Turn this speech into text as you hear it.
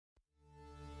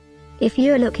If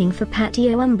you're looking for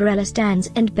patio umbrella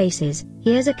stands and bases,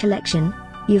 here's a collection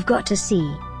you've got to see.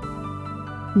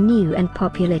 New and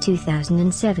popular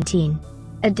 2017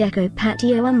 Adeco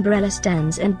patio umbrella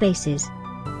stands and bases.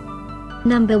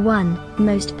 Number 1,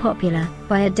 most popular,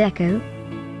 by Adeco.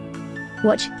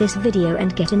 Watch this video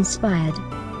and get inspired.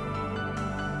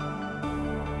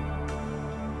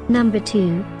 Number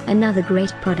 2, another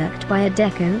great product by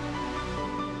Adeco.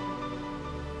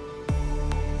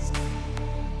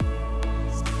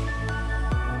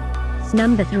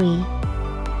 Number 3.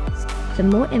 For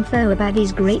more info about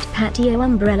these great patio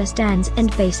umbrella stands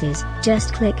and bases,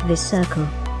 just click this circle.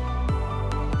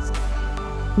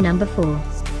 Number 4.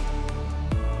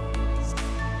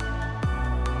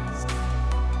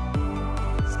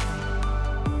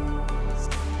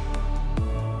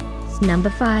 Number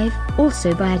 5,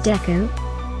 also by Adeco.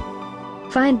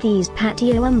 Find these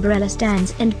patio umbrella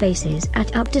stands and bases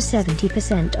at up to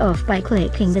 70% off by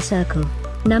clicking the circle.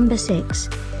 Number 6.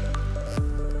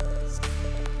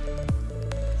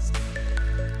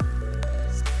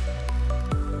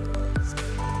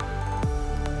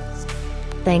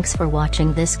 Thanks for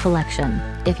watching this collection.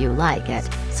 If you like it,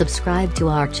 subscribe to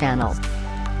our channel.